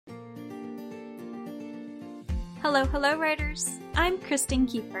Hello, writers! I'm Kristen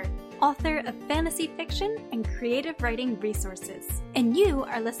Kiefer, author of fantasy fiction and creative writing resources, and you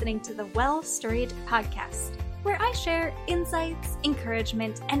are listening to the Well Storied podcast, where I share insights,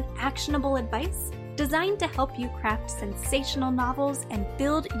 encouragement, and actionable advice designed to help you craft sensational novels and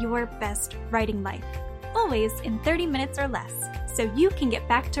build your best writing life, always in 30 minutes or less, so you can get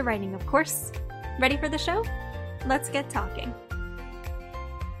back to writing, of course. Ready for the show? Let's get talking.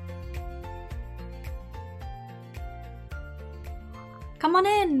 Come on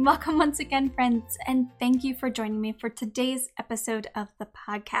in! Welcome once again, friends, and thank you for joining me for today's episode of the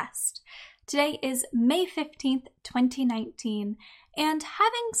podcast. Today is May 15th, 2019, and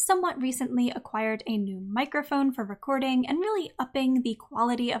having somewhat recently acquired a new microphone for recording and really upping the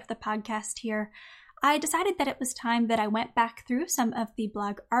quality of the podcast here, I decided that it was time that I went back through some of the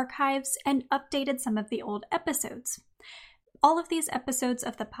blog archives and updated some of the old episodes. All of these episodes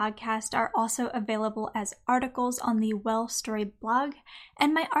of the podcast are also available as articles on the Well Storied blog,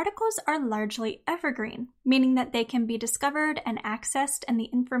 and my articles are largely evergreen, meaning that they can be discovered and accessed, and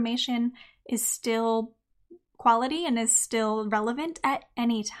the information is still quality and is still relevant at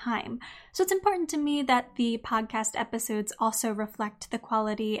any time. So it's important to me that the podcast episodes also reflect the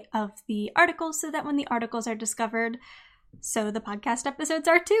quality of the articles so that when the articles are discovered, so the podcast episodes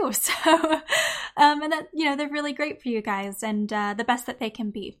are too. And that, they're really great for you guys and the best that they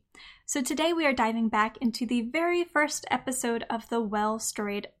can be. So today we are diving back into the very first episode of the Well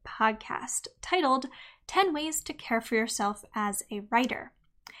Storied podcast, titled 10 Ways to Care for Yourself as a Writer.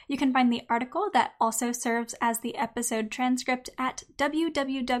 You can find the article that also serves as the episode transcript at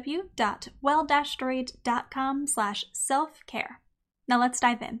www.well-storied.com/self-care. Now let's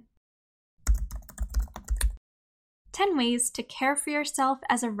dive in. 10 Ways to Care for Yourself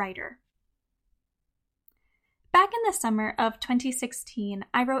as a Writer. Back in the summer of 2016,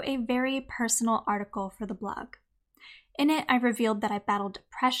 I wrote a very personal article for the blog. In it, I revealed that I battled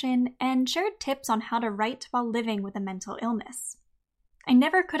depression and shared tips on how to write while living with a mental illness. I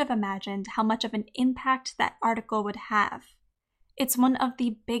never could have imagined how much of an impact that article would have. It's one of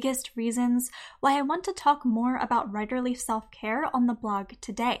the biggest reasons why I want to talk more about writerly self-care on the blog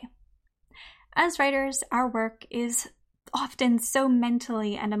today. As writers, our work is often so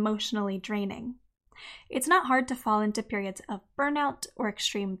mentally and emotionally draining. It's not hard to fall into periods of burnout or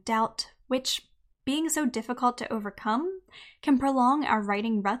extreme doubt, which, being so difficult to overcome, can prolong our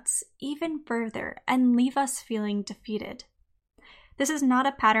writing ruts even further and leave us feeling defeated. This is not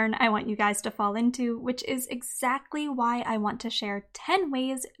a pattern I want you guys to fall into, which is exactly why I want to share 10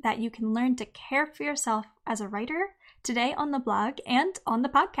 ways that you can learn to care for yourself as a writer today on the blog and on the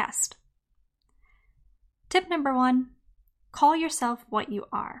podcast. Tip number 1, call yourself what you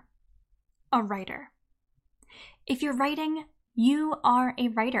are, a writer. If you're writing, you are a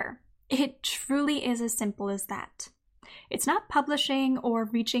writer. It truly is as simple as that. It's not publishing or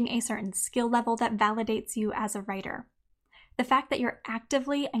reaching a certain skill level that validates you as a writer. The fact that you're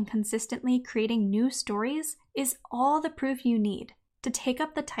actively and consistently creating new stories is all the proof you need to take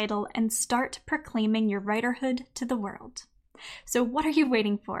up the title and start proclaiming your writerhood to the world. So what are you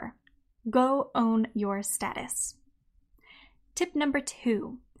waiting for? Go own your status. Tip number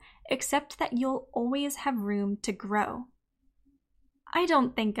 2, accept that you'll always have room to grow. I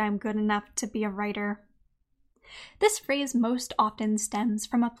don't think I'm good enough to be a writer. This phrase most often stems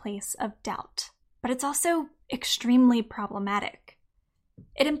from a place of doubt, but it's also extremely problematic.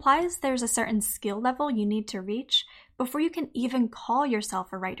 It implies there's a certain skill level you need to reach before you can even call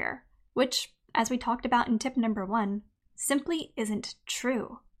yourself a writer, which, as we talked about in tip number 1, simply isn't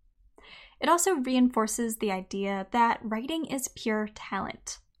true. It also reinforces the idea that writing is pure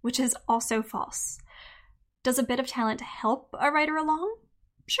talent, which is also false. Does a bit of talent help a writer along?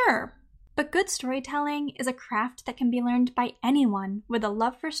 Sure. But good storytelling is a craft that can be learned by anyone with a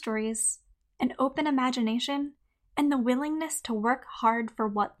love for stories, an open imagination, and the willingness to work hard for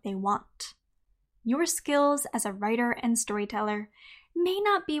what they want. Your skills as a writer and storyteller may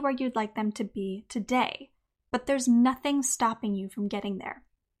not be where you'd like them to be today, but there's nothing stopping you from getting there.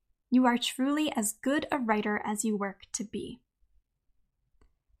 You are truly as good a writer as you work to be.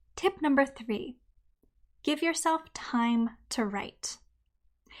 Tip number 3, give yourself time to write.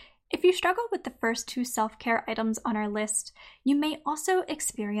 If you struggle with the first 2 self-care items on our list, you may also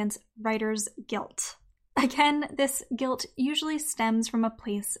experience writer's guilt. Again, this guilt usually stems from a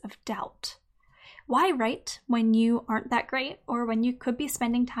place of doubt. Why write when you aren't that great, or when you could be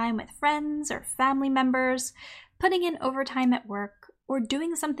spending time with friends or family members, putting in overtime at work, or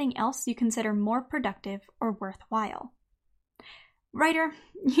doing something else you consider more productive or worthwhile? Writer,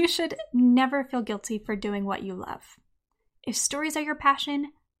 you should never feel guilty for doing what you love. If stories are your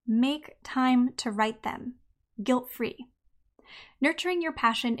passion, make time to write them. guilt-free. Nurturing your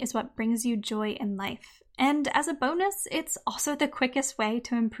passion is what brings you joy in life, and as a bonus, it's also the quickest way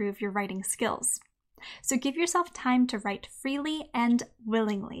to improve your writing skills. So give yourself time to write freely and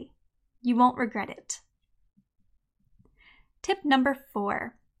willingly. You won't regret it. Tip number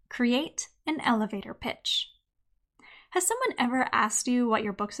 4, create an elevator pitch. Has someone ever asked you what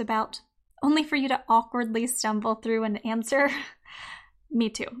your book's about, only for you to awkwardly stumble through an answer? Me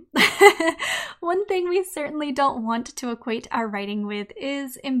too. One thing we certainly don't want to equate our writing with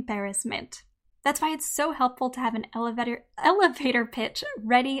is embarrassment. That's why it's so helpful to have an elevator pitch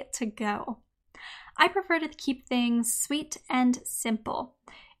ready to go. I prefer to keep things sweet and simple.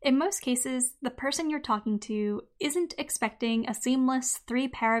 In most cases, the person you're talking to isn't expecting a seamless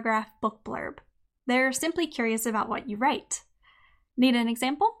 3-paragraph book blurb. They're simply curious about what you write. Need an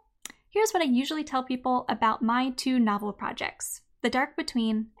example? Here's what I usually tell people about my 2 novel projects, The Dark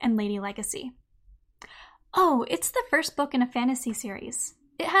Between and Lady Legacy. Oh, it's the first book in a fantasy series.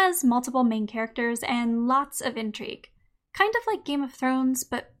 It has multiple main characters and lots of intrigue. Kind of like Game of Thrones,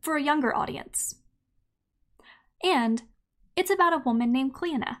 but for a younger audience. And it's about a woman named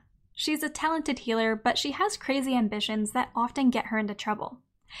Cleona. She's a talented healer, but she has crazy ambitions that often get her into trouble.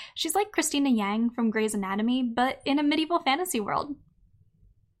 She's like Christina Yang from Grey's Anatomy, but in a medieval fantasy world.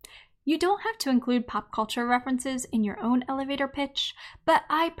 You don't have to include pop culture references in your own elevator pitch, but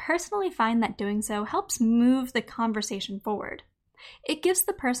I personally find that doing so helps move the conversation forward. It gives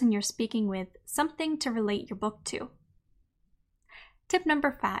the person you're speaking with something to relate your book to. Tip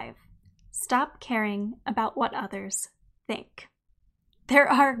number 5, stop caring about what others think. There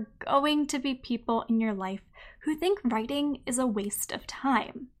are going to be people in your life who think writing is a waste of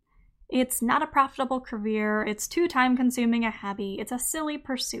time. It's not a profitable career, it's too time-consuming a hobby, it's a silly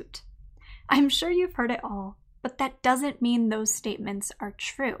pursuit. I'm sure you've heard it all, but that doesn't mean those statements are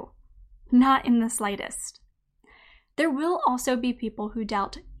true. Not in the slightest. There will also be people who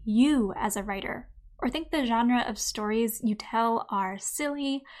doubt you as a writer, or think the genre of stories you tell are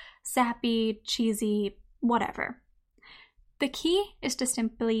silly, sappy, cheesy, whatever. The key is to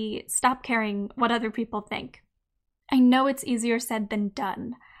simply stop caring what other people think. I know it's easier said than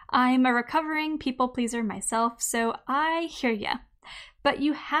done. I'm a recovering people pleaser myself, so I hear ya. But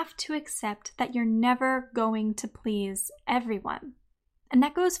you have to accept that you're never going to please everyone. And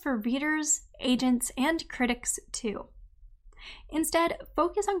that goes for readers, agents, and critics too. Instead,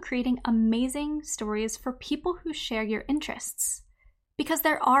 focus on creating amazing stories for people who share your interests. Because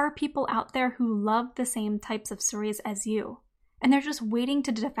there are people out there who love the same types of stories as you, and they're just waiting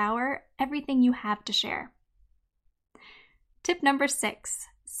to devour everything you have to share. Tip number 6,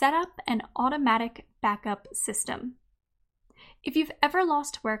 set up an automatic backup system. If you've ever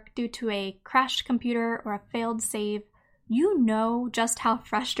lost work due to a crashed computer or a failed save, you know just how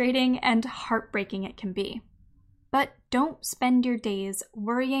frustrating and heartbreaking it can be. But don't spend your days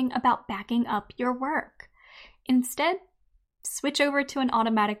worrying about backing up your work. Instead, switch over to an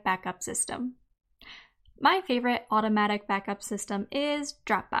automatic backup system. My favorite automatic backup system is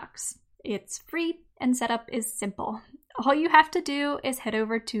Dropbox. It's free and setup is simple. All you have to do is head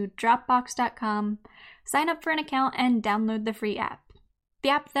over to Dropbox.com, sign up for an account, and download the free app. The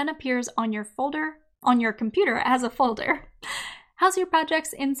app then appears on your computer as a folder. House your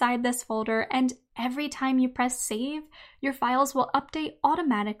projects inside this folder, and every time you press save, your files will update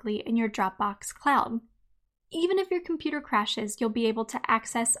automatically in your Dropbox cloud. Even if your computer crashes, you'll be able to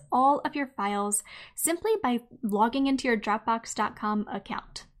access all of your files simply by logging into your Dropbox.com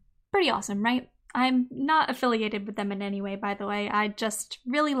account. Pretty awesome, right? I'm not affiliated with them in any way, by the way. I just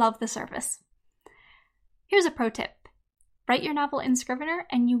really love the service. Here's a pro tip. Write your novel in Scrivener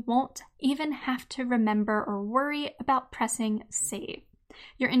and you won't even have to remember or worry about pressing save.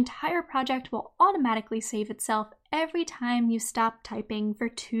 Your entire project will automatically save itself every time you stop typing for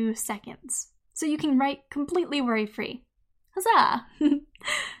 2 seconds. So you can write completely worry-free. Huzzah!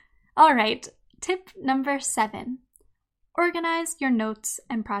 All right, tip number 7. Organize your notes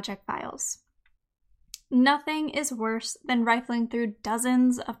and project files. Nothing is worse than rifling through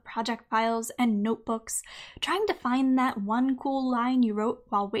dozens of project files and notebooks, trying to find that one cool line you wrote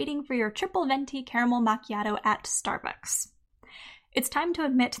while waiting for your triple venti caramel macchiato at Starbucks. It's time to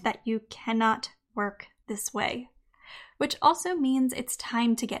admit that you cannot work this way, which also means it's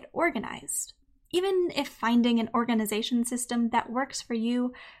time to get organized. Even if finding an organization system that works for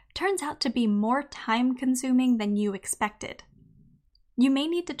you turns out to be more time-consuming than you expected. You may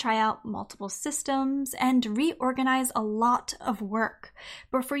need to try out multiple systems and reorganize a lot of work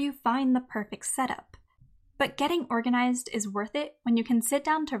before you find the perfect setup. But getting organized is worth it when you can sit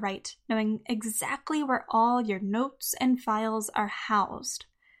down to write, knowing exactly where all your notes and files are housed.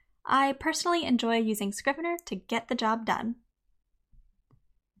 I personally enjoy using Scrivener to get the job done.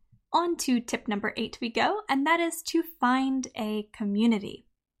 On to tip number 8 we go, and that is to find a community.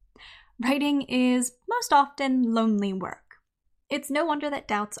 Writing is most often lonely work. It's no wonder that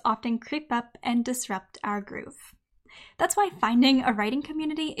doubts often creep up and disrupt our groove. That's why finding a writing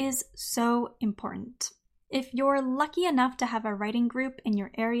community is so important. If you're lucky enough to have a writing group in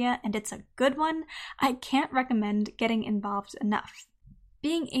your area and it's a good one, I can't recommend getting involved enough.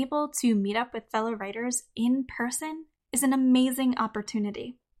 Being able to meet up with fellow writers in person is an amazing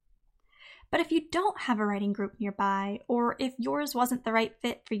opportunity. But if you don't have a writing group nearby, or if yours wasn't the right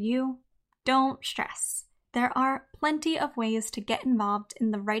fit for you, don't stress. There are plenty of ways to get involved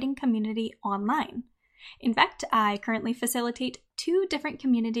in the writing community online. In fact, I currently facilitate 2 different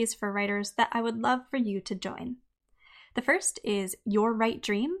communities for writers that I would love for you to join. The first is Your Write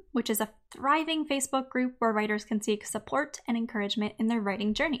Dream, which is a thriving Facebook group where writers can seek support and encouragement in their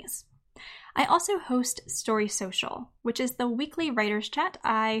writing journeys. I also host Story Social, which is the weekly writers chat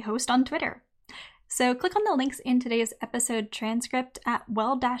I host on Twitter. So click on the links in today's episode transcript at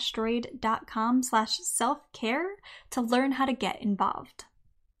well-storied.com/self-care to learn how to get involved.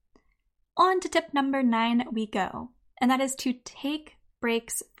 On to tip number 9 we go, and that is to take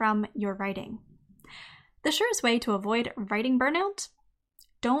breaks from your writing. The surest way to avoid writing burnout?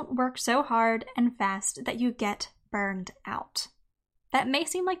 Don't work so hard and fast that you get burned out. That may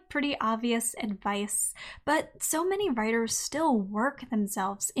seem like pretty obvious advice, but so many writers still work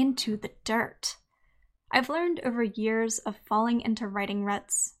themselves into the dirt. I've learned over years of falling into writing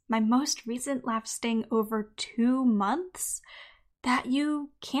ruts, my most recent lasting over 2 months, that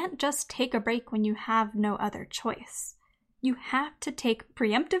you can't just take a break when you have no other choice. You have to take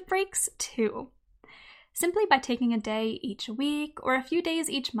preemptive breaks too. Simply by taking a day each week or a few days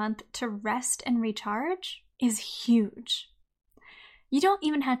each month to rest and recharge is huge. You don't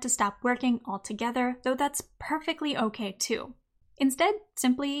even have to stop working altogether, though that's perfectly okay too. Instead,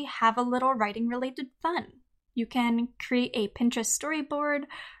 simply have a little writing-related fun. You can create a Pinterest storyboard,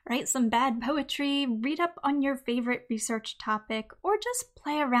 write some bad poetry, read up on your favorite research topic, or just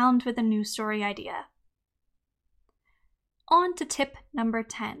play around with a new story idea. On to tip number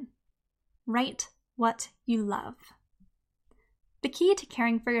 10. Write what you love. The key to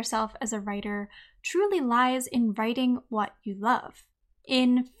caring for yourself as a writer truly lies in writing what you love,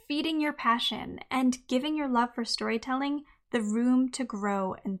 in feeding your passion and giving your love for storytelling the room to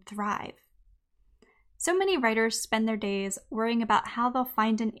grow and thrive. So many writers spend their days worrying about how they'll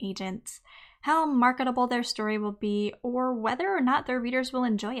find an agent, how marketable their story will be, or whether or not their readers will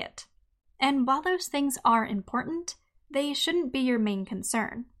enjoy it. And while those things are important, they shouldn't be your main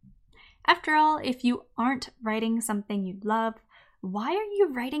concern. After all, if you aren't writing something you love, why are you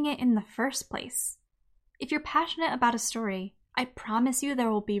writing it in the first place? If you're passionate about a story, I promise you there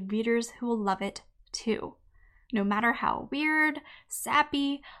will be readers who will love it too. No matter how weird,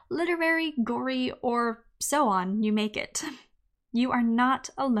 sappy, literary, gory, or so on you make it. You are not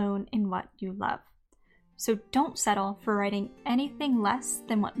alone in what you love. So don't settle for writing anything less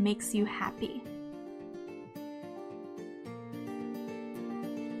than what makes you happy.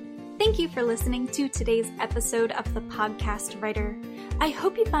 Thank you for listening to today's episode of The Podcast Writer. I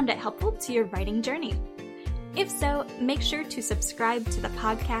hope you found it helpful to your writing journey. If so, make sure to subscribe to the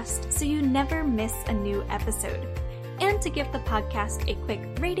podcast so you never miss a new episode, and to give the podcast a quick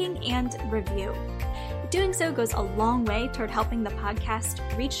rating and review. Doing so goes a long way toward helping the podcast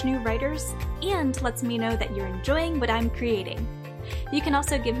reach new writers and lets me know that you're enjoying what I'm creating. You can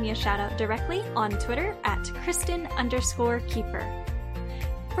also give me a shout out directly on Twitter at Kristen_Keeper.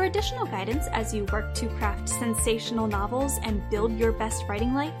 For additional guidance as you work to craft sensational novels and build your best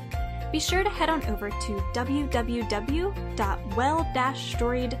writing life, be sure to head on over to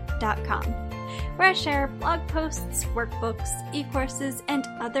www.well-storied.com, where I share blog posts, workbooks, e-courses, and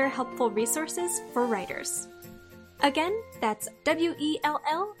other helpful resources for writers. Again, that's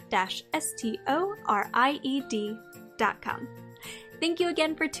well-storied.com. Thank you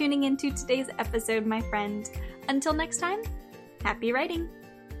again for tuning into today's episode, my friend. Until next time, happy writing!